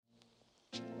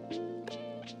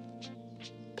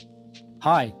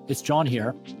Hi, it's John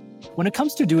here. When it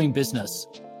comes to doing business,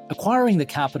 acquiring the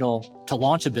capital to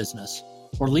launch a business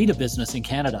or lead a business in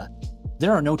Canada,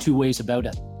 there are no two ways about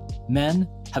it. Men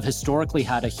have historically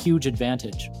had a huge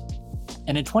advantage.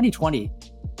 And in 2020,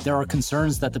 there are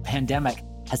concerns that the pandemic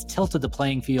has tilted the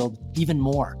playing field even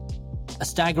more. A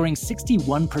staggering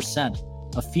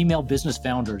 61% of female business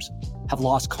founders have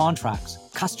lost contracts,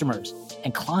 customers,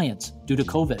 and clients due to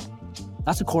COVID.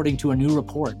 That's according to a new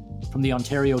report from the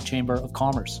Ontario Chamber of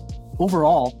Commerce.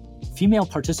 Overall, female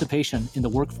participation in the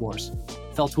workforce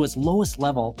fell to its lowest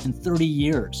level in 30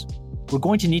 years. We're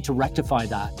going to need to rectify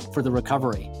that for the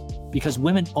recovery because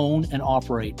women own and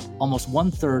operate almost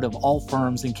 1/3 of all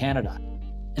firms in Canada,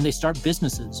 and they start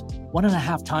businesses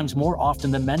 1.5 times more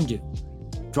often than men do,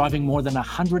 driving more than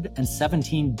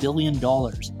 $117 billion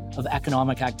of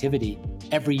economic activity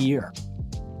every year.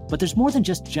 But there's more than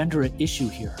just gender at issue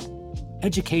here.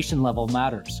 Education level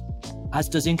matters, as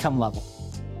does income level.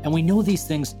 And we know these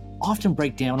things often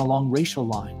break down along racial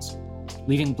lines,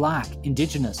 leaving Black,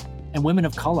 Indigenous, and women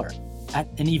of color at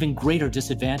an even greater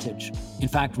disadvantage. In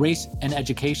fact, race and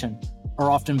education are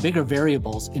often bigger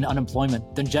variables in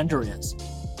unemployment than gender is.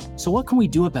 So what can we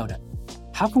do about it?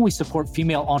 How can we support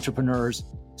female entrepreneurs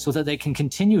so that they can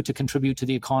continue to contribute to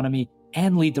the economy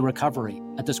and lead the recovery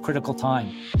at this critical time?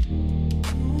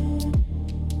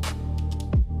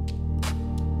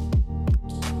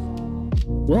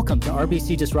 Welcome to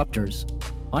RBC Disruptors.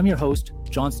 I'm your host,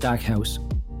 John Stackhouse.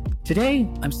 Today,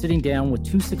 I'm sitting down with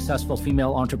two successful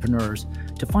female entrepreneurs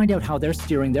to find out how they're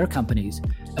steering their companies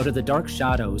out of the dark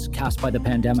shadows cast by the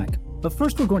pandemic. But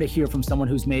first, we're going to hear from someone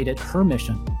who's made it her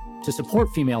mission to support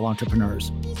female entrepreneurs.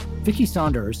 Vicki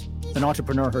Saunders, an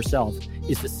entrepreneur herself,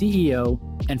 is the CEO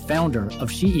and founder of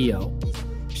SheEO.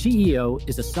 SheEO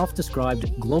is a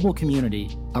self-described global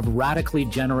community of radically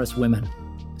generous women,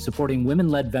 supporting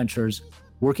women-led ventures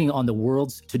working on the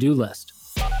world's to-do list.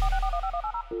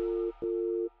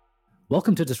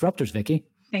 Welcome to Disruptors, Vicki.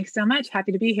 Thanks so much.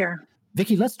 Happy to be here.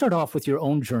 Vicki, let's start off with your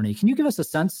own journey. Can you give us a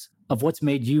sense of what's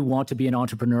made you want to be an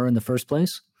entrepreneur in the first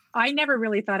place? I never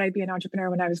really thought I'd be an entrepreneur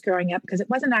when I was growing up because it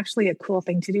wasn't actually a cool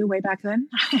thing to do way back then.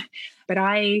 But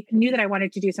I knew that I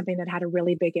wanted to do something that had a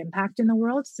really big impact in the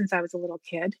world since I was a little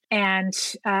kid. And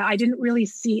I didn't really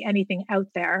see anything out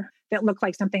there that looked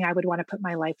like something I would want to put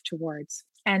my life towards.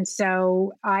 And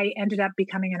so I ended up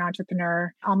becoming an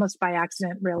entrepreneur almost by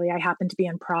accident, really. I happened to be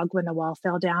in Prague when the wall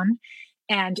fell down,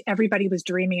 and everybody was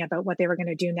dreaming about what they were going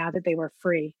to do now that they were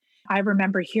free. I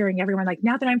remember hearing everyone like,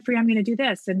 now that I'm free, I'm going to do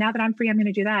this. And now that I'm free, I'm going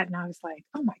to do that. And I was like,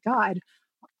 oh my God,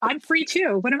 I'm free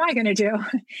too. What am I going to do?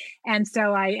 And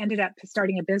so I ended up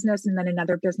starting a business and then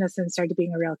another business and started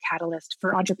being a real catalyst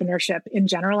for entrepreneurship in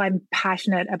general. I'm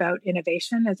passionate about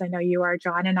innovation, as I know you are,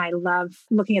 John, and I love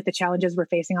looking at the challenges we're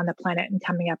facing on the planet and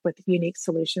coming up with unique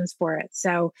solutions for it.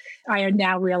 So I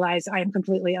now realize I am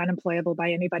completely unemployable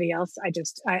by anybody else.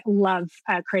 I love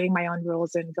creating my own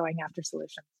rules and going after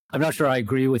solutions. I'm not sure I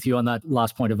agree with you on that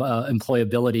last point of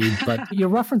employability, but your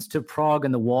reference to Prague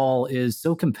and the wall is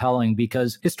so compelling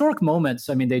because historic moments,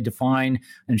 they define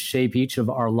and shape each of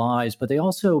our lives, but they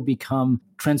also become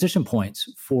transition points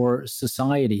for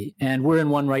society. And we're in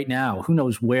one right now. Who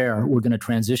knows where we're going to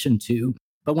transition to?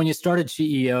 But when you started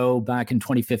SheEO back in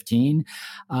 2015,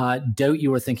 doubt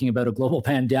you were thinking about a global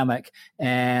pandemic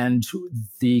and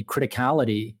the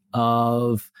criticality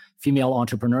of female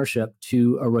entrepreneurship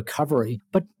to a recovery.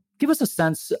 But give us a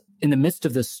sense in the midst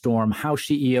of this storm, how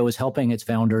SheEO is helping its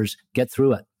founders get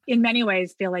through it. In many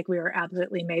ways, feel like we were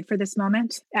absolutely made for this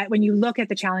moment. When you look at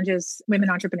the challenges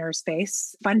women entrepreneurs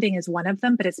face, funding is one of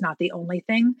them, but it's not the only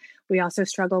thing. We also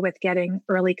struggle with getting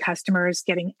early customers,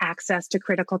 getting access to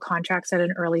critical contracts at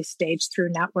an early stage through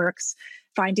networks,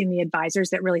 finding the advisors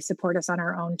that really support us on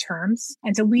our own terms.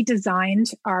 And so we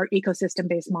designed our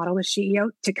ecosystem-based model with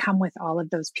SheEO to come with all of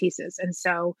those pieces. And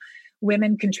so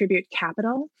women contribute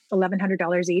capital,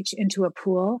 $1,100 each, into a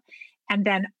pool. And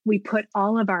then we put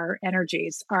all of our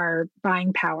energies, our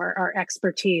buying power, our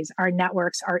expertise, our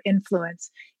networks, our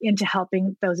influence into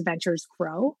helping those ventures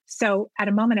grow. So at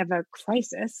a moment of a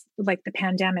crisis, like the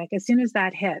pandemic, as soon as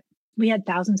that hit, we had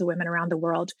thousands of women around the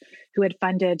world who had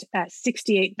funded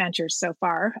 68 ventures so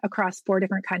far across 4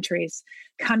 different countries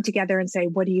come together and say,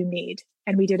 what do you need?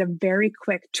 And we did a very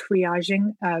quick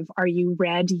triaging of, are you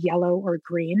red, yellow, or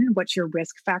green? What's your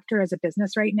risk factor as a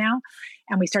business right now?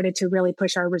 And we started to really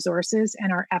push our resources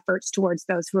and our efforts towards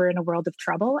those who are in a world of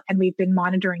trouble. And we've been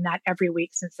monitoring that every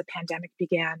week since the pandemic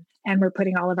began. And we're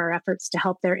putting all of our efforts to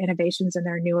help their innovations and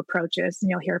their new approaches. And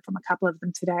you'll hear from a couple of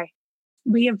them today.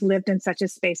 We have lived in such a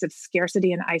space of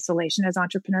scarcity and isolation as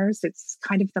entrepreneurs. It's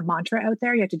kind of the mantra out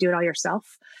there. You have to do it all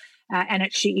yourself. And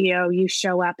at SheEO, you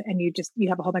show up and you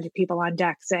have a whole bunch of people on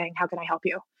deck saying, how can I help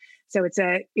you? So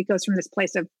it goes from this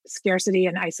place of scarcity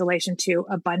and isolation to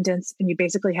abundance, and you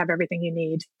basically have everything you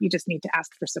need. You just need to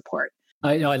ask for support.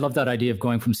 I love that idea of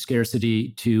going from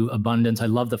scarcity to abundance. I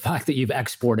love the fact that you've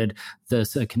exported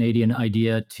this Canadian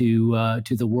idea to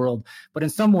the world. But in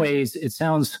some ways, it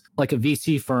sounds like a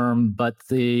VC firm, but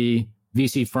the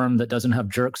VC firm that doesn't have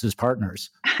jerks as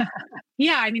partners.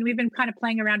 Yeah, I mean, we've been kind of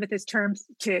playing around with this term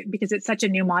because it's such a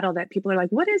new model that people are like,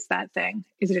 what is that thing?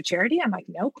 Is it a charity? I'm like,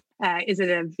 nope. Is it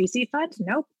a VC fund?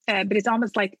 Nope. But it's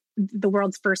almost like the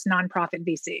world's first nonprofit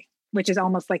VC, which is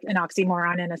almost like an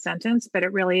oxymoron in a sentence, but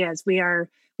it really is.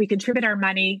 We contribute our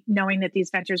money knowing that these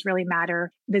ventures really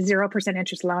matter. The 0%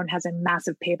 interest loan has a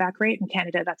massive payback rate. In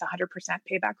Canada, that's 100%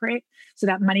 payback rate. So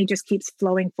that money just keeps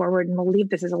flowing forward, and we'll leave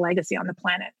this as a legacy on the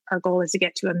planet. Our goal is to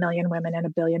get to 1 million women in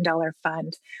 $1 billion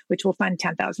fund, which will fund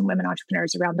 10,000 women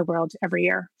entrepreneurs around the world every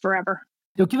year, forever.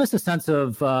 You'll give us a sense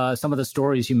of some of the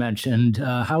stories you mentioned.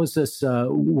 How is this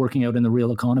working out in the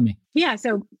real economy? Yeah,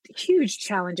 so huge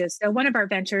challenges. So one of our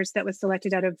ventures that was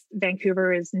selected out of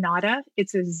Vancouver is Nada.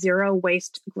 It's a zero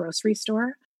waste grocery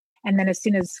store. And then as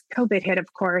soon as COVID hit,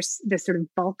 of course, this sort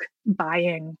of bulk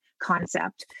buying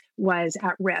concept was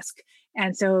at risk.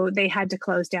 And so they had to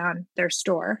close down their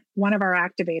store. One of our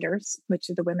activators, which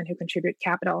are the women who contribute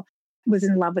capital, was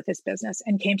in love with this business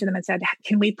and came to them and said,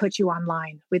 can we put you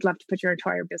online? We'd love to put your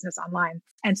entire business online.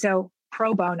 And so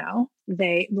pro bono,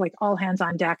 they like all hands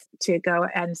on deck to go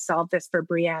and solve this for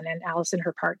Brienne and Allison,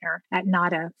 her partner at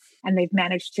Nada. And they've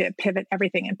managed to pivot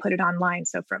everything and put it online.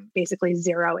 So from basically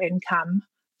zero income,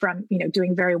 from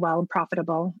doing very well and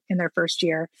profitable in their first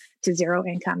year, to zero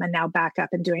income, and now back up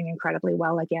and doing incredibly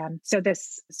well again. So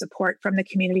this support from the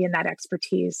community and that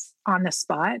expertise on the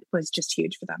spot was just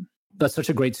huge for them. That's such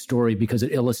a great story because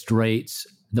it illustrates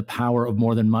the power of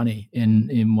more than money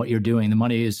in what you're doing. The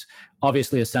money is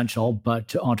obviously essential,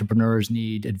 but entrepreneurs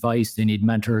need advice, they need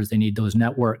mentors, they need those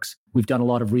networks. We've done a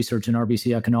lot of research in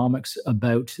RBC Economics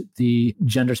about the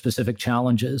gender-specific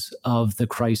challenges of the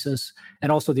crisis and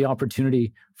also the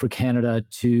opportunity for Canada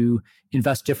to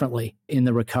invest differently in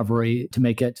the recovery to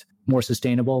make it more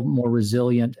sustainable, more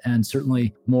resilient, and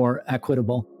certainly more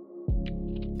equitable.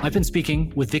 I've been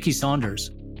speaking with Vicki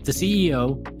Saunders, the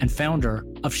CEO and founder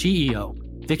of SheEO.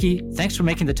 Vicki, thanks for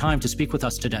making the time to speak with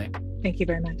us today. Thank you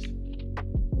very much.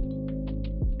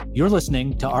 You're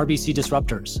listening to RBC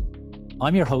Disruptors.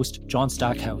 I'm your host, John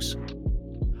Stackhouse.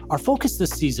 Our focus this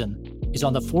season is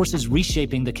on the forces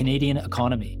reshaping the Canadian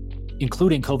economy,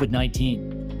 including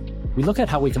COVID-19. We look at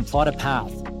how we can plot a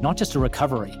path, not just to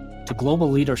recovery, to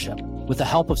global leadership, with the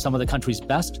help of some of the country's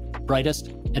best, brightest,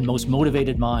 and most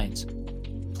motivated minds.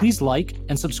 Please like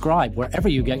and subscribe wherever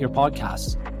you get your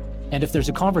podcasts. And if there's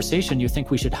a conversation you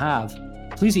think we should have,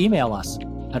 please email us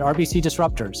at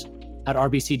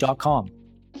rbcdisruptors@rbc.com.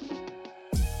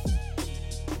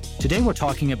 Today, we're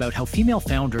talking about how female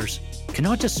founders can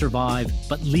not just survive,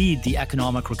 but lead the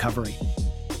economic recovery.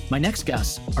 My next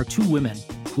guests are two women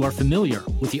who are familiar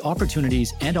with the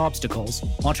opportunities and obstacles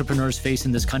entrepreneurs face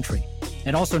in this country,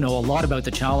 and also know a lot about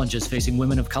the challenges facing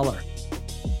women of color.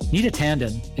 Nita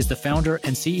Tandon is the founder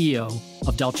and CEO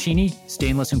of Dalcini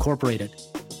Stainless Incorporated,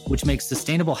 which makes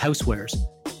sustainable housewares.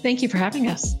 Thank you for having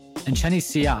us. And Chenny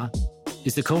Sia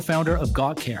is the co-founder of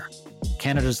Got Care,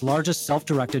 Canada's largest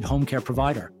self-directed home care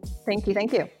provider. Thank you.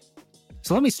 Thank you.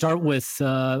 So let me start with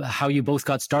how you both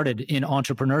got started in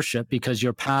entrepreneurship, because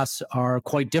your paths are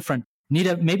quite different.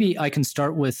 Nita, maybe I can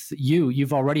start with you.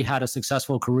 You've already had a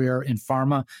successful career in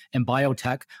pharma and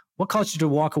biotech. What caused you to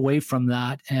walk away from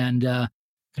that and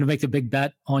kind of make the big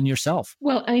bet on yourself?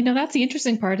 Well, that's the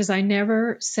interesting part is I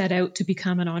never set out to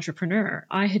become an entrepreneur.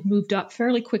 I had moved up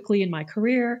fairly quickly in my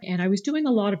career and I was doing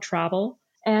a lot of travel.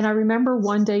 And I remember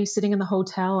one day sitting in the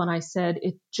hotel and I said,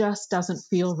 it just doesn't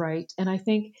feel right. And I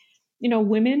think,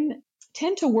 women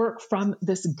tend to work from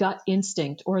this gut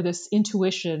instinct or this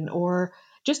intuition or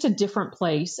just a different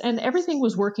place. And everything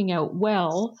was working out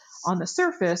well on the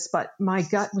surface, but my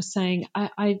gut was saying,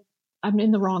 I'm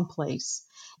in the wrong place.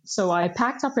 So I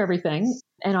packed up everything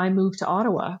and I moved to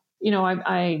Ottawa.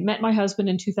 I met my husband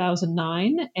in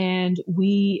 2009 and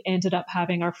we ended up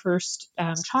having our first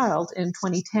child in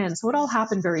 2010. So it all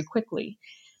happened very quickly.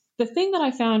 The thing that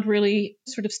I found really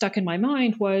sort of stuck in my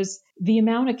mind was the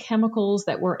amount of chemicals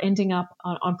that were ending up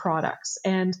on products.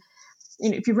 And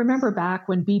if you remember back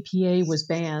when BPA was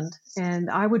banned, and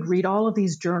I would read all of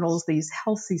these journals, these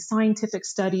healthy scientific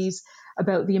studies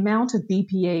about the amount of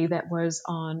BPA that was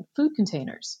on food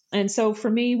containers. And so for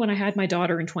me, when I had my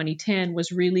daughter in 2010,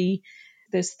 was really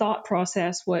this thought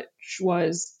process, which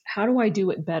was, how do I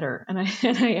do it better? And I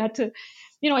had to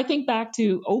I think back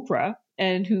to Oprah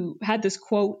and who had this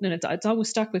quote, and it's always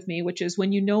stuck with me, which is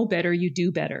when you know better, you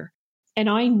do better. And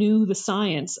I knew the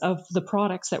science of the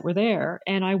products that were there,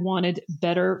 and I wanted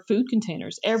better food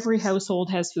containers. Every household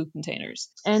has food containers.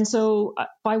 And so if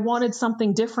I wanted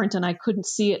something different and I couldn't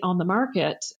see it on the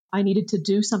market, I needed to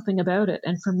do something about it.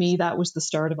 And for me, that was the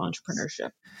start of entrepreneurship.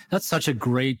 That's such a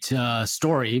great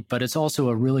story, but it's also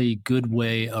a really good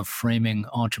way of framing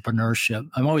entrepreneurship.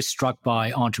 I'm always struck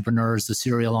by entrepreneurs, the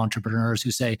serial entrepreneurs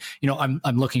who say, I'm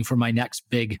looking for my next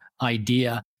big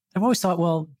idea. I've always thought,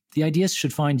 well, the ideas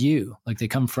should find you, like they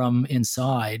come from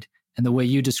inside. And the way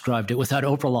you described it with that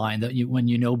Oprah line that when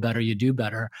you know better, you do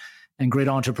better. And great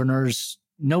entrepreneurs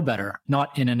know better,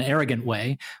 not in an arrogant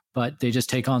way, but they just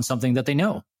take on something that they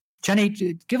know.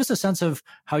 Jenny, give us a sense of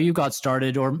how you got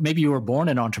started, or maybe you were born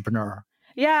an entrepreneur.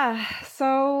 Yeah.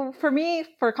 So for me,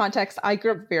 for context, I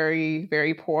grew up very,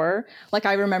 very poor. Like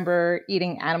I remember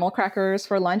eating animal crackers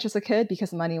for lunch as a kid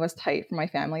because money was tight for my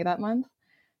family that month.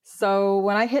 So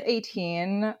when I hit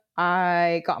 18,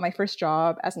 I got my first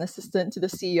job as an assistant to the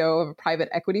CEO of a private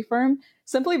equity firm,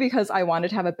 simply because I wanted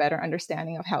to have a better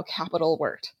understanding of how capital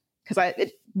worked, because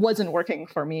it wasn't working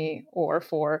for me or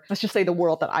for, let's just say, the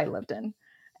world that I lived in.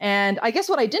 And I guess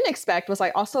what I didn't expect was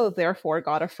I also therefore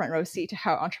got a front row seat to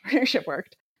how entrepreneurship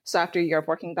worked. So after a year of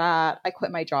working that, I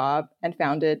quit my job and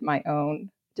founded my own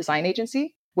design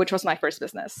agency, which was my first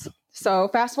business. So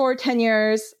fast forward 10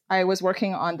 years, I was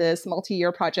working on this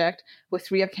multi-year project with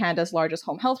 3 of Canada's largest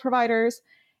home health providers.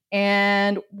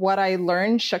 And what I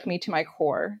learned shook me to my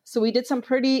core. So we did some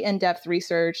pretty in-depth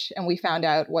research, and we found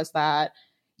out was that,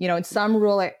 in some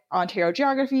rural Ontario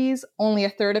geographies, only a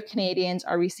third of Canadians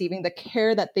are receiving the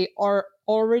care that they are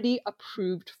already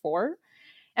approved for.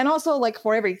 And also, like,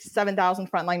 for every 7,000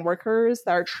 frontline workers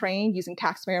that are trained using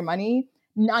taxpayer money,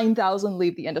 9,000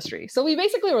 leave the industry. So we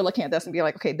basically were looking at this and be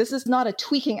like, okay, this is not a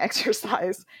tweaking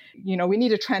exercise. We need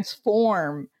to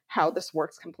transform how this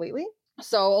works completely.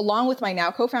 So along with my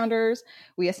now co-founders,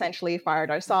 we essentially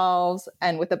fired ourselves.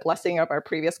 And with the blessing of our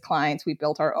previous clients, we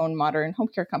built our own modern home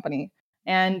care company.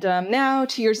 And now,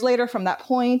 2 years later from that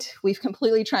point, we've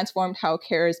completely transformed how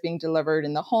care is being delivered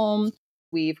in the home.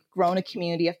 We've grown a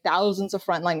community of thousands of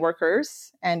frontline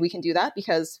workers, and we can do that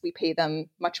because we pay them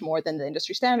much more than the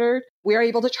industry standard. We are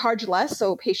able to charge less,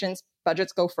 so patients'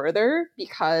 budgets go further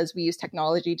because we use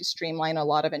technology to streamline a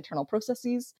lot of internal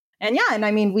processes. And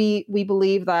we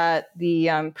believe that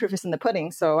the proof is in the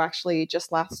pudding. So actually,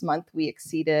 just last month, we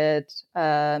exceeded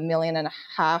 $1.5 million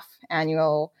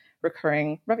annual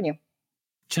recurring revenue.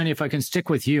 Jenny, if I can stick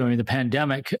with you, the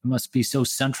pandemic must be so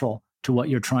central to what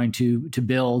you're trying to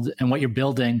build, and what you're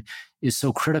building is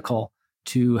so critical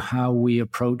to how we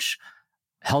approach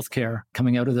healthcare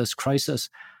coming out of this crisis.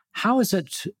 How has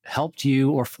it helped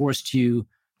you or forced you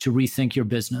to rethink your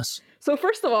business? So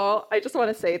first of all, I just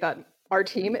want to say that our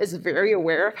team is very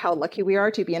aware of how lucky we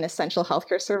are to be an essential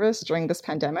healthcare service during this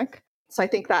pandemic. So I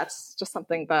think that's just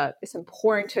something that is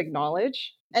important to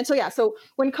acknowledge. And so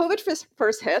when COVID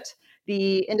first hit,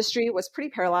 the industry was pretty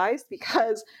paralyzed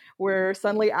because we're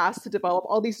suddenly asked to develop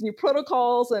all these new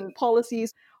protocols and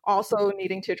policies, also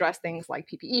needing to address things like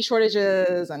PPE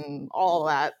shortages and all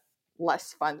that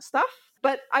less fun stuff.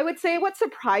 But I would say what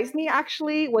surprised me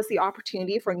actually was the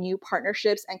opportunity for new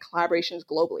partnerships and collaborations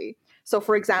globally. So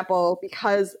for example,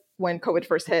 because when COVID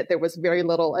first hit, there was very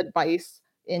little advice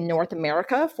in North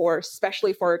America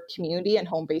especially for community and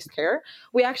home-based care,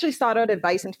 we actually sought out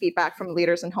advice and feedback from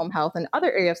leaders in home health and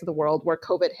other areas of the world where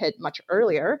COVID hit much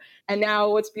earlier. And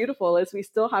now what's beautiful is we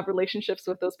still have relationships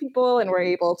with those people, and we're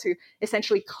able to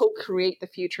essentially co-create the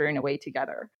future in a way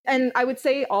together. And I would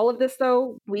say all of this,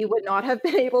 though, we would not have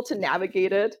been able to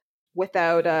navigate it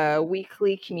without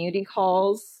weekly community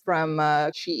calls from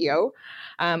SheEO.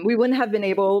 We wouldn't have been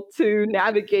able to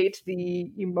navigate the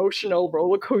emotional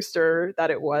roller coaster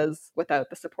that it was without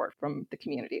the support from the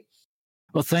community.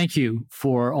 Well, thank you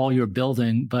for all your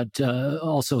building, but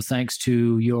also thanks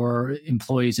to your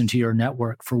employees and to your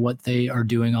network for what they are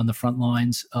doing on the front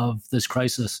lines of this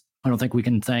crisis. I don't think we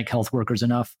can thank health workers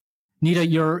enough. Nita,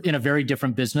 you're in a very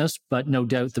different business, but no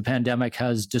doubt the pandemic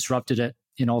has disrupted it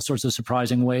in all sorts of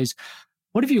surprising ways.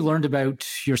 What have you learned about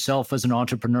yourself as an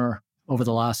entrepreneur over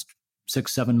the last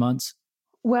 6-7 months?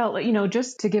 Well,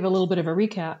 just to give a little bit of a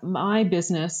recap, my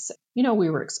business, we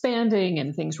were expanding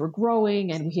and things were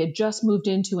growing, and we had just moved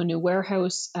into a new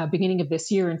warehouse beginning of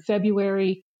this year in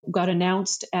February, got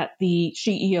announced at the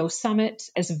SheEO Summit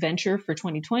as a venture for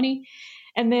 2020.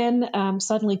 And then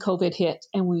suddenly COVID hit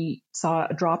and we saw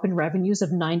a drop in revenues of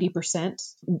 90%.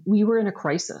 We were in a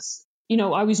crisis.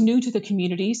 I was new to the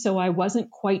community, so I wasn't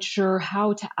quite sure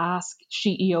how to ask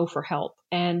SheEO for help.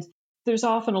 And There's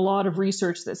often a lot of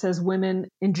research that says women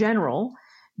in general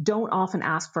don't often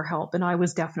ask for help. And I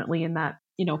was definitely in that,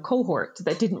 cohort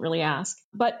that didn't really ask.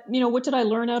 But, what did I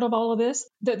learn out of all of this?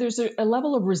 That there's a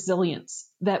level of resilience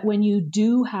that when you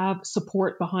do have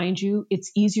support behind you,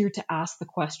 it's easier to ask the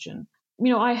question.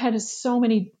 I had so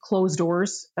many closed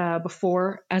doors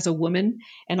before as a woman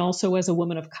and also as a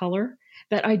woman of color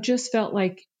that I just felt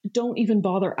like don't even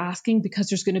bother asking because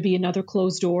there's going to be another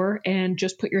closed door, and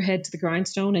just put your head to the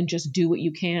grindstone and just do what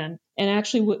you can. And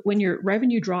actually, when your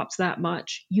revenue drops that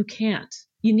much, you can't.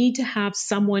 You need to have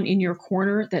someone in your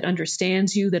corner that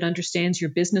understands you, that understands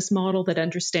your business model, that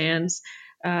understands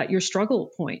your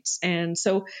struggle points. And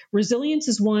so resilience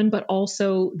is one, but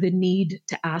also the need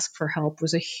to ask for help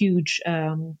was a huge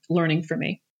learning for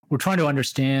me. We're trying to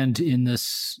understand in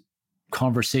this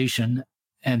conversation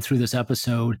and through this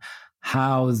episode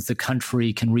how the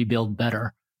country can rebuild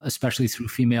better, especially through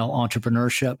female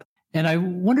entrepreneurship. And I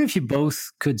wonder if you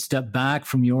both could step back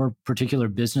from your particular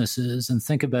businesses and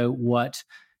think about what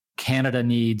Canada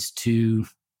needs to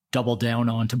double down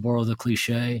on, to borrow the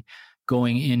cliche,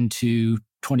 going into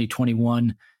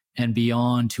 2021 and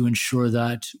beyond to ensure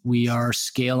that we are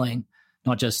scaling,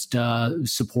 not just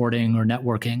supporting or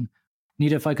networking.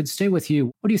 Nita, if I could stay with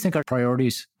you, what do you think our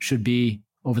priorities should be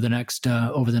over the next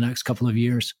couple of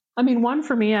years? I mean, one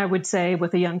for me, I would say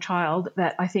with a young child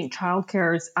that I think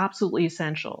childcare is absolutely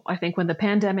essential. I think when the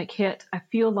pandemic hit, I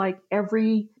feel like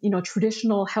every,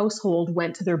 traditional household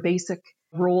went to their basic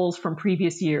roles from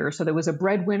previous years. So there was a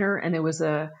breadwinner and there was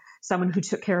someone who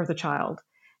took care of the child.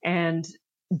 And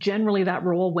generally that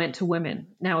role went to women.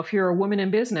 Now, if you're a woman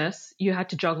in business, you had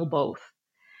to juggle both.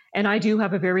 And I do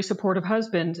have a very supportive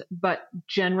husband, but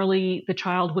generally the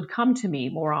child would come to me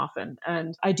more often.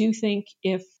 And I do think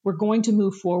if we're going to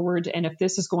move forward and if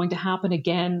this is going to happen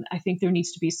again, I think there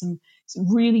needs to be some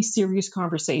really serious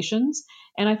conversations.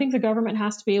 And I think the government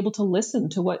has to be able to listen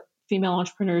to what female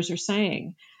entrepreneurs are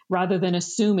saying rather than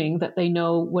assuming that they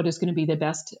know what is going to be the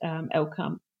best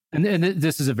outcome. And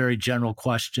this is a very general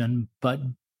question, but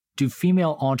do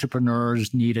female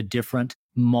entrepreneurs need a different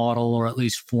model or at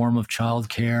least form of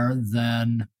childcare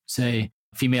than, say,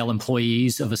 female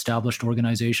employees of established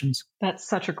organizations? That's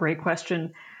such a great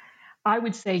question. I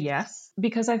would say yes,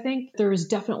 because I think there is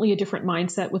definitely a different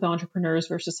mindset with entrepreneurs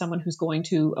versus someone who's going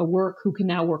to a work who can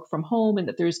now work from home, and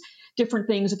that there's different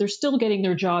things that they're still getting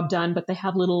their job done, but they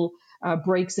have little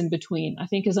breaks in between. I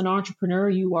think as an entrepreneur,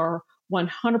 you are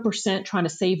 100% trying to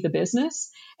save the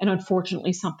business. And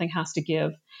unfortunately, something has to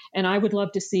give. And I would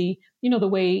love to see, the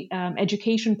way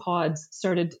education pods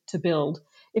started to build.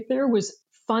 If there was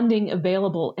funding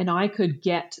available and I could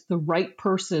get the right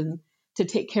person to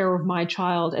take care of my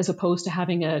child as opposed to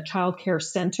having a childcare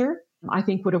center, I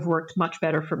think would have worked much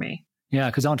better for me. Yeah,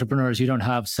 because entrepreneurs, you don't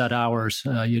have set hours.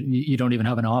 You don't even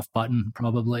have an off button,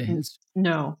 probably. It's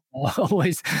no.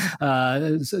 Always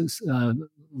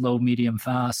low, medium,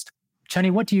 fast. Chenny,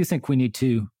 what do you think we need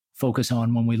to focus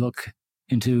on when we look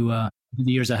into the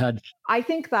years ahead? I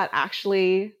think that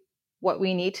actually what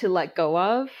we need to let go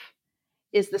of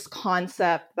is this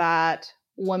concept that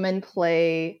women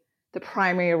play the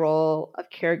primary role of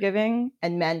caregiving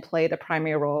and men play the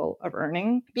primary role of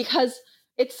earning, because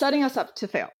it's setting us up to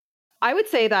fail. I would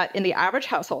say that in the average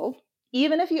household,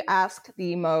 even if you ask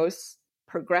the most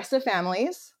progressive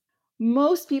families,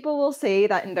 most people will say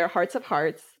that in their hearts of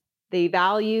hearts, they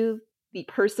value the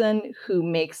person who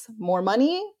makes more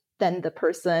money than the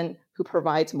person who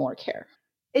provides more care.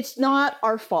 It's not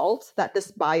our fault that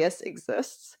this bias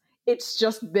exists. It's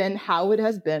just been how it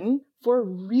has been for a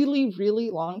really, really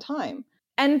long time.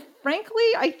 And frankly,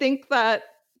 I think that,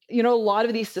 a lot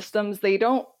of these systems, they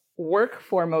don't work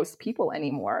for most people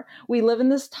anymore. We live in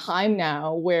this time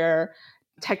now where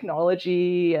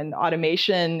technology and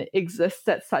automation exists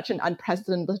at such an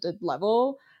unprecedented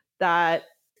level that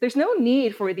there's no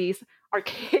need for these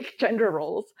archaic gender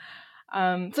roles. So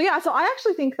I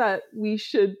actually think that we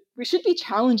should be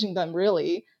challenging them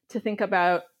really to think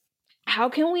about how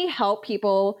can we help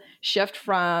people shift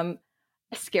from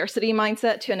a scarcity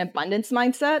mindset to an abundance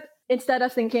mindset, instead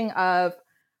of thinking of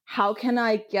how can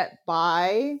I get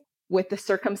by with the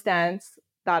circumstance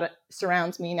that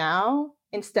surrounds me now.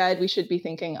 Instead, we should be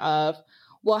thinking of,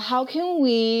 well, how can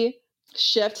we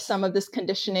shift some of this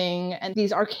conditioning and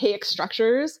these archaic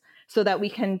structures so that we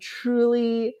can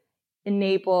truly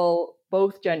enable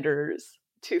both genders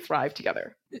to thrive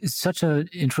together? It's such an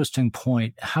interesting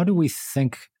point. How do we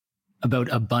think about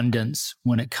abundance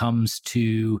when it comes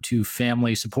to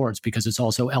family supports? Because it's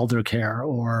also elder care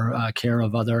or care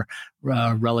of other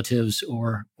relatives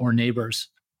or neighbors.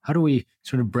 How do we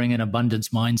sort of bring an abundance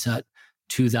mindset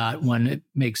to that when it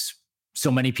makes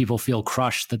so many people feel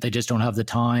crushed that they just don't have the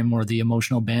time or the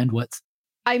emotional bandwidth?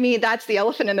 I mean, that's the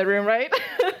elephant in the room, right?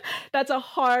 That's a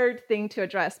hard thing to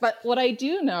address. But what I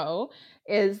do know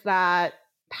is that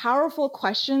powerful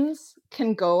questions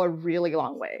can go a really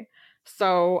long way.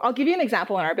 So I'll give you an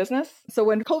example in our business. So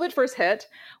when COVID first hit,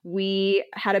 we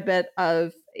had a bit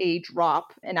of a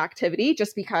drop in activity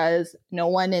just because no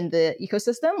one in the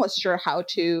ecosystem was sure how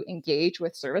to engage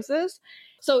with services.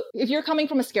 So if you're coming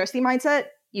from a scarcity mindset,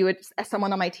 you would, as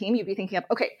someone on my team, you'd be thinking of,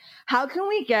 okay, how can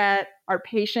we get our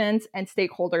patients and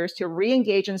stakeholders to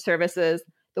re-engage in services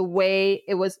the way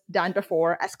it was done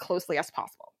before as closely as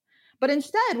possible? But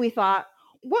instead, we thought,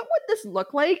 what would this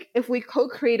look like if we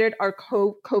co-created our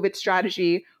COVID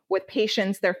strategy with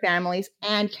patients, their families,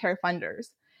 and care funders?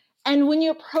 And when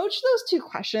you approach those two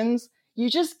questions, you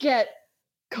just get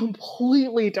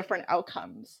completely different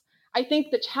outcomes. I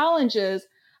think the challenge is,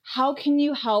 how can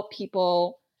you help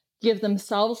people give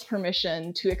themselves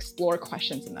permission to explore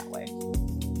questions in that way?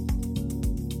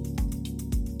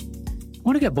 I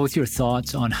want to get both your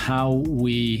thoughts on how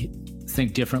we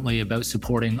think differently about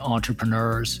supporting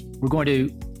entrepreneurs. We're going to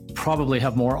probably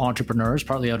have more entrepreneurs,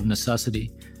 partly out of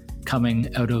necessity,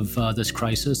 coming out of this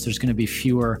crisis. There's going to be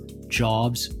fewer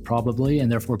jobs, probably,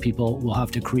 and therefore people will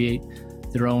have to create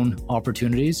their own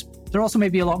opportunities. There also may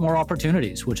be a lot more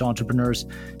opportunities which entrepreneurs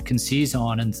can seize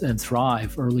on and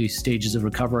thrive. Early stages of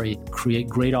recovery create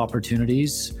great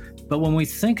opportunities. But when we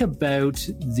think about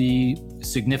the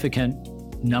significant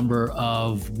number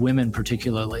of women,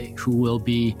 particularly, who will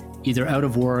be either out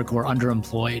of work or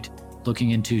underemployed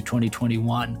looking into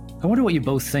 2021, I wonder what you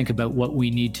both think about what we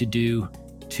need to do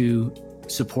to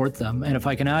support them. And if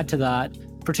I can add to that,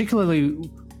 particularly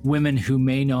women who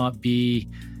may not be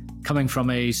coming from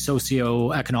a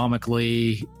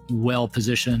socioeconomically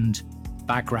well-positioned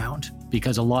background,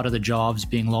 because a lot of the jobs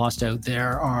being lost out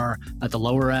there are at the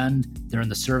lower end. They're in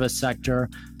the service sector.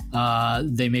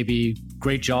 They may be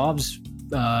great jobs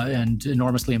and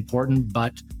enormously important,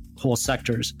 but whole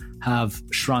sectors have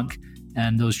shrunk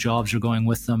and those jobs are going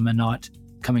with them and not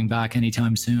coming back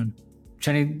anytime soon.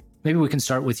 Jenny, maybe we can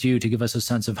start with you to give us a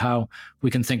sense of how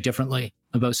we can think differently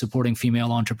about supporting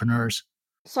female entrepreneurs.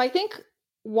 So I think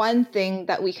one thing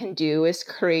that we can do is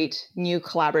create new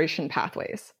collaboration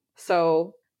pathways.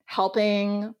 So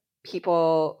helping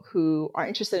people who are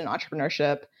interested in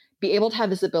entrepreneurship be able to have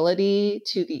visibility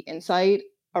to the insight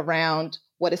around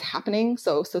what is happening.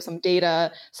 So some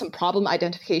data, some problem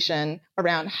identification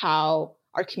around how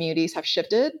our communities have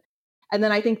shifted. And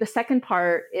then I think the second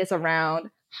part is around,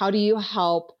 how do you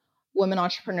help women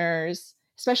entrepreneurs,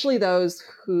 especially those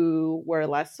who were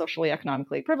less socially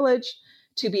economically privileged,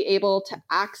 to be able to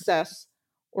access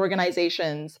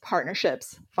organizations,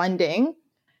 partnerships, funding?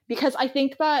 Because I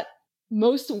think that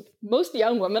most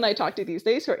young women I talk to these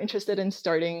days who are interested in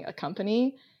starting a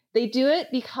company, they do it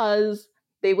because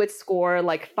they would score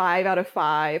like 5 out of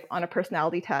 5 on a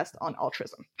personality test on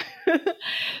altruism.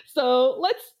 So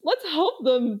let's help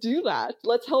them do that.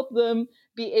 Let's help them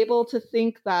be able to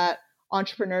think that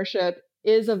entrepreneurship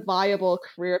is a viable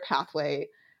career pathway.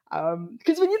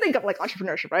 Because when you think of like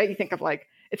entrepreneurship, right, you think of like,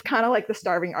 it's kind of like the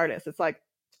starving artist. It's like,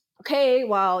 okay,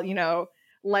 well,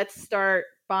 let's start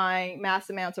buying mass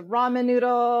amounts of ramen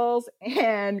noodles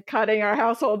and cutting our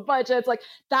household budgets. Like,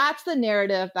 that's the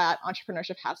narrative that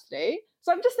entrepreneurship has today.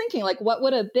 So I'm just thinking, like, what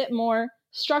would a bit more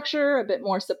structure, a bit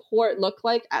more support look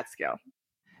like at scale?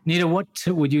 Nita, what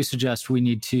would you suggest we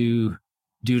need to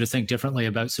do to think differently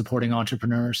about supporting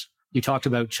entrepreneurs? You talked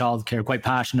about childcare quite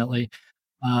passionately.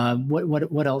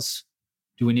 What else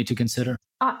do we need to consider?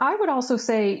 I would also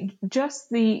say just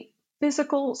the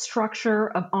physical structure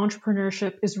of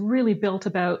entrepreneurship is really built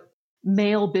about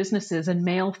male businesses and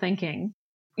male thinking.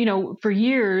 For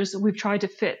years, we've tried to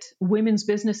fit women's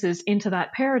businesses into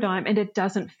that paradigm, and it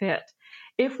doesn't fit.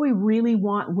 If we really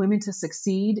want women to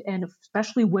succeed, and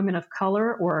especially women of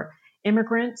color or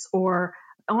immigrants or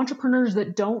entrepreneurs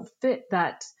that don't fit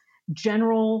that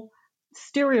general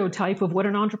stereotype of what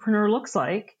an entrepreneur looks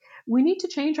like, we need to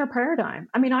change our paradigm.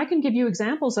 I mean, I can give you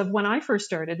examples of when I first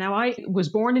started. Now, I was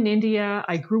born in India.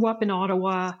 I grew up in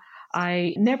Ottawa.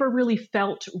 I never really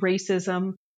felt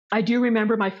racism. I do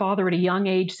remember my father at a young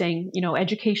age saying,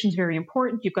 education's very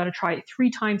important. You've got to try it 3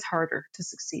 times harder to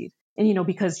succeed. And,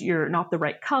 because you're not the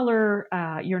right color,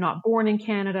 you're not born in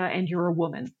Canada, and you're a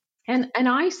woman. And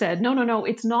I said, no,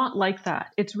 it's not like that.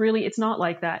 It's not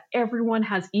like that. Everyone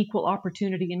has equal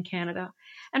opportunity in Canada.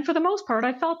 And for the most part,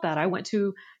 I felt that. I went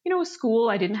to, a school.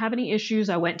 I didn't have any issues.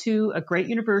 I went to a great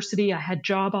university. I had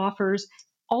job offers.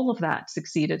 All of that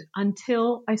succeeded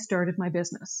until I started my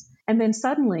business. And then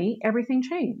suddenly everything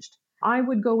changed. I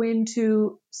would go in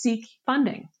to seek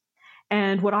funding.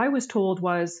 And what I was told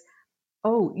was,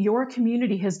 oh, your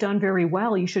community has done very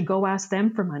well. You should go ask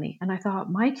them for money. And I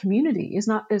thought, my community is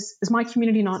my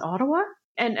community not Ottawa?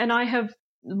 And I have,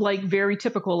 like very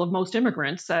typical of most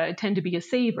immigrants, tend to be a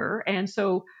saver. And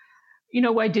so,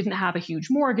 I didn't have a huge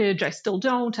mortgage. I still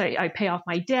don't. I pay off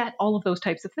my debt, all of those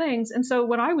types of things. And so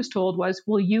what I was told was,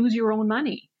 well, use your own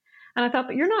money. And I thought,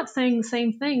 but you're not saying the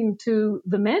same thing to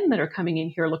the men that are coming in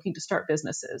here looking to start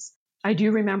businesses. I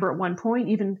do remember at one point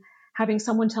even having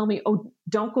someone tell me, oh,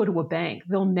 don't go to a bank.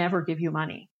 They'll never give you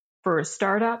money. For a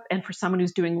startup and for someone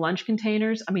who's doing lunch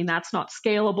containers, I mean, that's not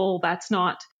scalable. That's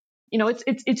not,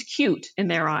 it's cute in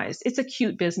their eyes. It's a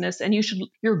cute business, and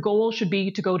your goal should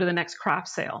be to go to the next craft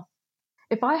sale.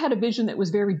 If I had a vision that was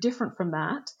very different from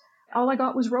that, all I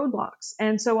got was roadblocks.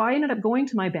 And so I ended up going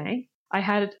to my bank. I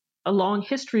had a long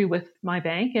history with my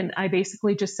bank, and I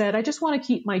basically just said, I just want to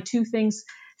keep my two things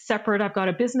separate. I've got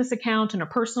a business account and a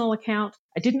personal account.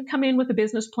 I didn't come in with a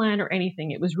business plan or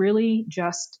anything. It was really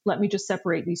just, let me just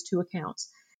separate these two accounts.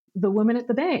 The woman at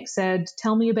the bank said,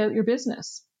 tell me about your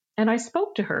business. And I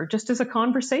spoke to her just as a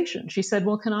conversation. She said,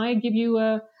 well, can I give you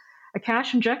a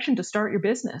cash injection to start your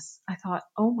business? I thought,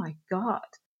 oh my God,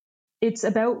 it's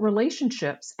about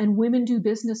relationships, and women do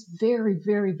business very,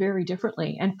 very, very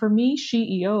differently. And for me,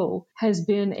 SheEO has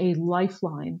been a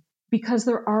lifeline because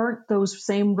there aren't those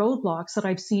same roadblocks that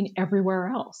I've seen everywhere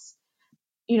else.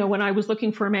 When I was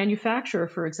looking for a manufacturer,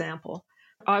 for example,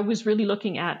 I was really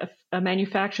looking at a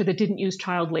manufacturer that didn't use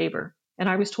child labor. And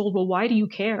I was told, well, why do you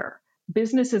care?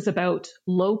 Business is about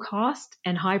low cost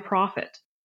and high profit.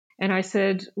 And I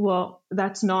said, well,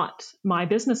 that's not my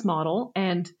business model.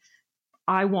 And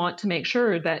I want to make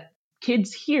sure that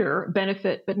kids here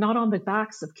benefit, but not on the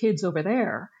backs of kids over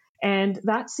there. And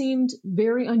that seemed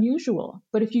very unusual.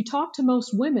 But if you talk to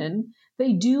most women,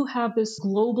 they do have this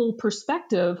global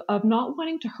perspective of not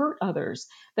wanting to hurt others,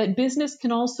 that business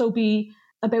can also be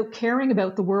about caring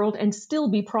about the world and still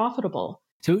be profitable.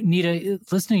 So, Nita,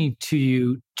 listening to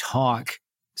you talk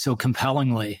so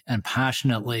compellingly and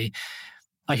passionately,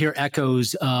 I hear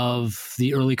echoes of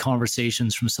the early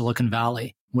conversations from Silicon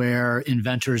Valley, where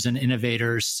inventors and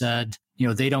innovators said,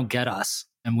 they don't get us,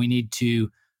 and we need to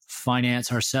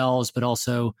finance ourselves, but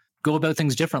also go about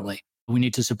things differently. We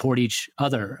need to support each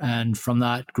other. And from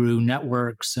that grew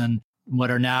networks and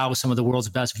what are now some of the world's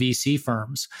best VC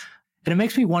firms. And it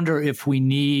makes me wonder if we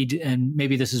need, and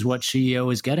maybe this is what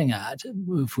SheEO is getting at,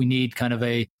 if we need kind of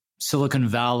a Silicon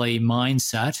Valley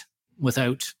mindset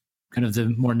without kind of the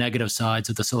more negative sides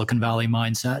of the Silicon Valley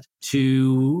mindset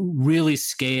to really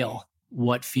scale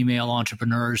what female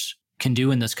entrepreneurs can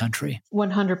do in this country.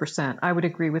 100%. I would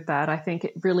agree with that. I think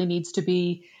it really needs to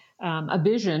be a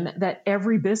vision that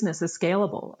every business is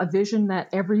scalable, a vision that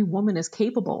every woman is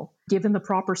capable, given the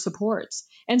proper supports.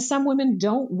 And some women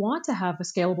don't want to have a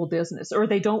scalable business, or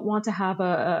they don't want to have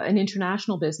an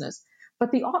international business,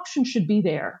 but the option should be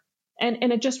there.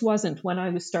 And it just wasn't when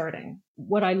I was starting.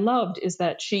 What I loved is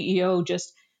that SheEO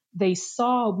they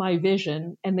saw my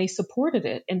vision and they supported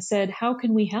it and said, how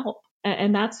can we help?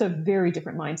 And that's a very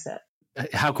different mindset.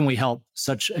 How can we help?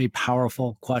 Such a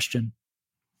powerful question.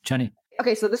 Jenny.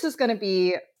 Okay, so this is going to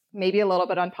be maybe a little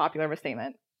bit unpopular of a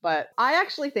statement, but I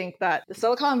actually think that the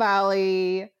Silicon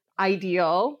Valley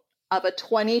ideal of a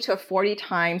 20 to 40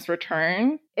 times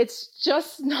return, it's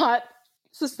just not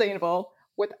sustainable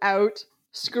without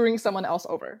screwing someone else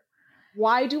over.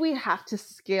 Why do we have to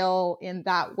scale in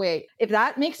that way? If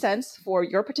that makes sense for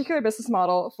your particular business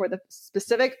model, for the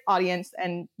specific audience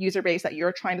and user base that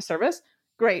you're trying to service,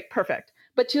 great, perfect.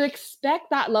 But to expect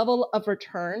that level of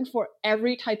return for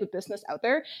every type of business out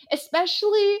there,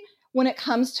 especially when it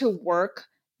comes to work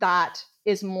that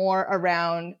is more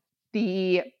around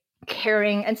the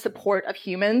caring and support of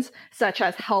humans, such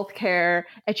as healthcare,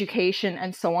 education,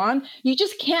 and so on, you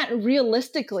just can't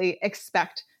realistically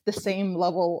expect the same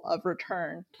level of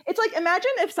return. It's like,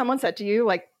 imagine if someone said to you,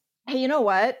 like, hey, you know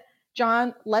what,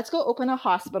 John, let's go open a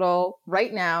hospital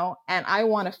right now, and I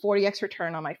want a 40x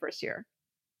return on my first year.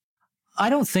 I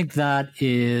don't think that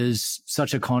is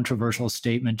such a controversial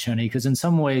statement, Jenny, because in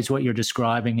some ways what you're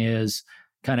describing is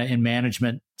kind of in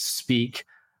management speak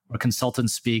or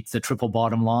consultant speak, the triple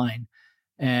bottom line.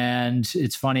 And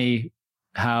it's funny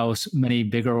how many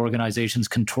bigger organizations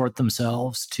contort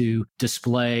themselves to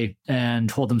display and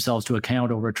hold themselves to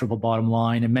account over a triple bottom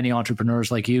line. And many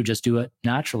entrepreneurs like you just do it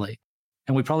naturally.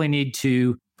 And we probably need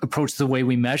to approach the way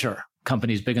we measure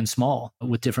companies big and small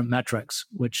with different metrics,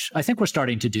 which I think we're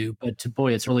starting to do. But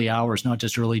boy, it's early hours, not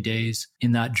just early days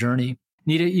in that journey.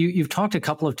 Nita, you've talked a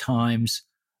couple of times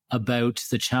about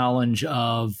the challenge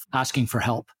of asking for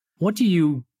help. What do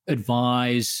you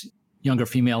advise younger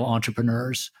female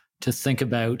entrepreneurs to think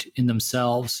about in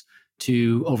themselves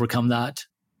to overcome that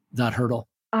hurdle?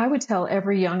 I would tell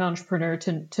every young entrepreneur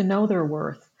to know their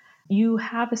worth. You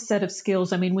have a set of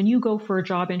skills. I mean, when you go for a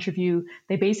job interview,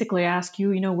 they basically ask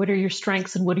you, what are your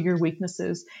strengths and what are your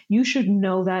weaknesses? You should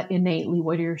know that innately.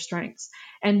 What are your strengths?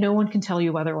 And no one can tell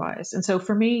you otherwise. And so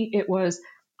for me, it was,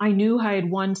 I knew I had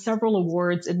won several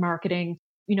awards in marketing.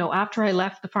 After I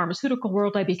left the pharmaceutical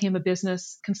world, I became a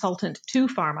business consultant to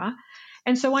pharma.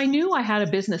 And so I knew I had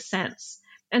a business sense.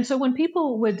 And so when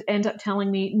people would end up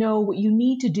telling me, no, what you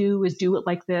need to do is do it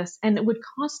like this, and it would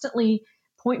constantly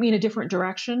point me in a different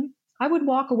direction, I would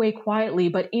walk away quietly,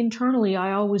 but internally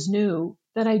I always knew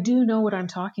that I do know what I'm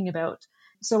talking about.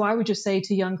 So I would just say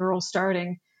to young girls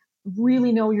starting,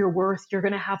 really know your worth. You're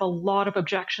going to have a lot of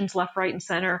objections left, right, and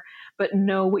center, but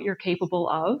know what you're capable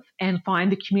of and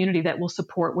find the community that will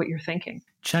support what you're thinking.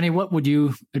 Jenny, what would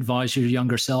you advise your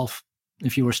younger self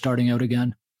if you were starting out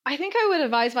again? I think I would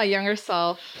advise my younger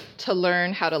self to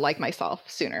learn how to like myself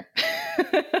sooner.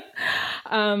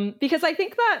 Because I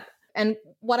think that, and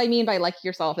what I mean by like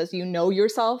yourself is you know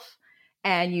yourself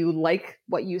and you like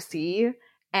what you see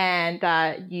and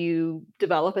that you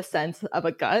develop a sense of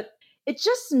a gut. It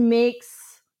just makes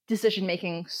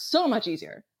decision-making so much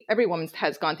easier. Every woman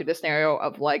has gone through the scenario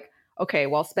of like, okay,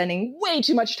 well, spending way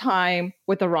too much time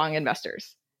with the wrong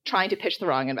investors, trying to pitch the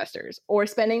wrong investors, or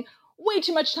spending way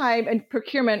too much time in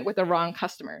procurement with the wrong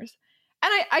customers.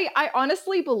 And I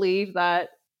honestly believe that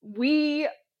we,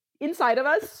 inside of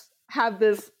us, have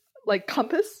this like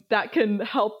compass that can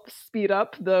help speed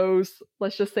up those,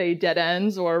 let's just say, dead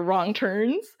ends or wrong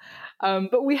turns.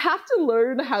 But we have to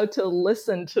learn how to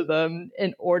listen to them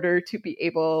in order to be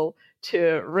able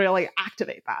to really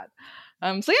activate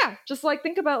that. So yeah, just like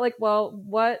think about like, well,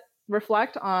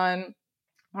 reflect on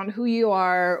who you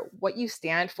are, what you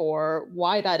stand for,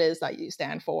 why that is that you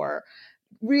stand for.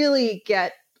 Really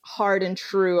get hard and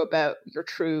true about your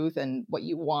truth and what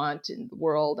you want in the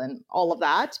world and all of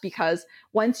that. Because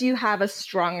once you have a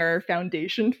stronger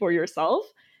foundation for yourself,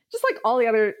 just like all the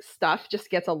other stuff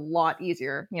just gets a lot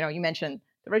easier. You mentioned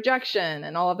the rejection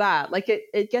and all of that. Like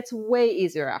it gets way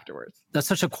easier afterwards. That's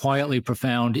such a quietly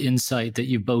profound insight that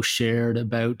you've both shared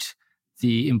about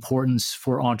the importance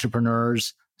for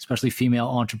entrepreneurs, especially female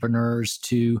entrepreneurs,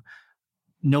 to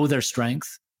know their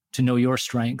strength, to know your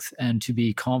strength, and to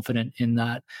be confident in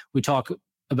that. We talk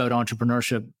about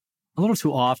entrepreneurship a little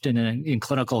too often in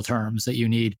clinical terms, that you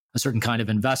need a certain kind of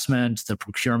investment, the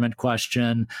procurement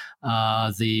question,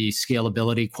 the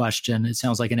scalability question. It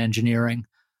sounds like an engineering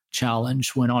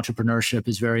challenge when entrepreneurship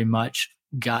is very much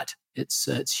gut.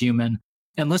 It's human.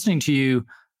 And listening to you,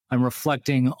 I'm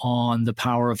reflecting on the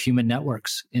power of human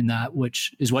networks in that,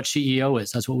 which is what SheEO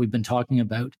is. That's what we've been talking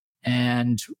about.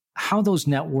 And how those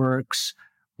networks,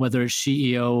 whether it's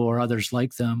SheEO or others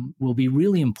like them, will be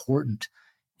really important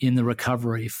in the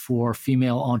recovery for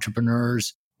female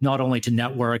entrepreneurs, not only to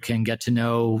network and get to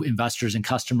know investors and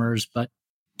customers, but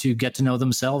to get to know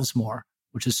themselves more,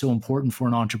 which is so important for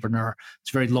an entrepreneur.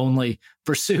 It's a very lonely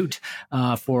pursuit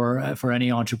for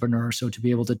any entrepreneur. So to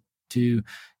be able to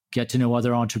get to know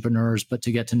other entrepreneurs, but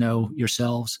to get to know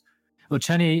yourselves. Well,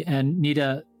 Chenny and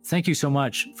Nita, thank you so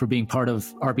much for being part of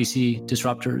RBC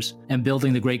Disruptors and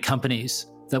building the great companies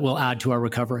that will add to our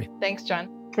recovery. Thanks,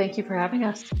 John. Thank you for having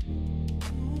us.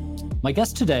 My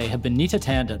guests today have been Nita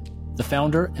Tandon, the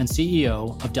founder and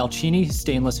CEO of Dalcini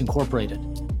Stainless Incorporated,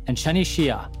 and Chenny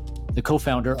Shia, the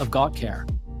co-founder of GotCare.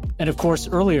 And of course,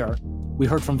 earlier, we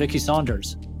heard from Vicky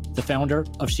Saunders, the founder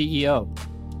of SheEO.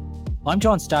 I'm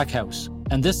John Stackhouse,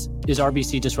 and this is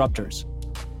RBC Disruptors.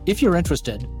 If you're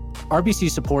interested, RBC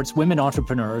supports women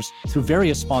entrepreneurs through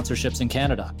various sponsorships in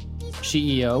Canada: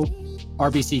 SheEO,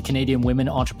 RBC Canadian Women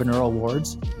Entrepreneur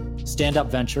Awards, Stand Up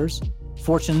Ventures,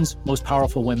 Fortune's Most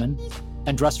Powerful Women,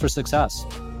 and Dress for Success.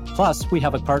 Plus, we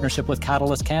have a partnership with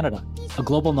Catalyst Canada, a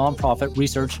global nonprofit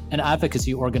research and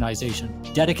advocacy organization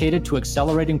dedicated to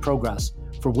accelerating progress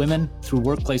for women through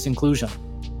workplace inclusion.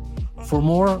 For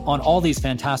more on all these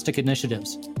fantastic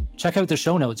initiatives, check out the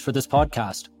show notes for this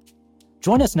podcast.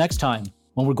 Join us next time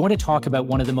when we're going to talk about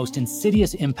one of the most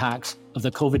insidious impacts of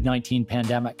the COVID-19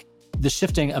 pandemic, the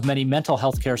shifting of many mental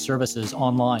health care services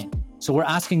online. So we're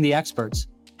asking the experts,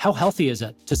 how healthy is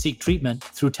it to seek treatment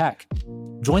through tech?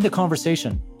 Join the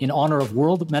conversation in honor of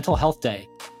World Mental Health Day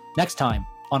next time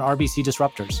on RBC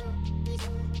Disruptors.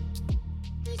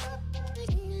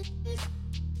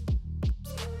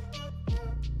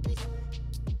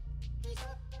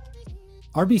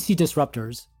 RBC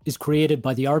Disruptors is created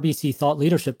by the RBC Thought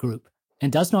Leadership Group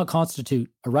and does not constitute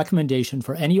a recommendation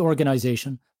for any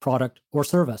organization, product, or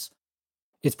service.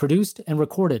 It's produced and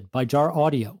recorded by JAR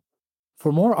Audio.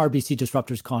 For more RBC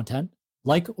Disruptors content,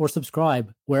 like or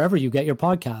subscribe wherever you get your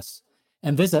podcasts,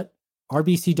 and visit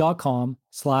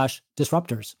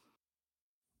rbc.com/disruptors.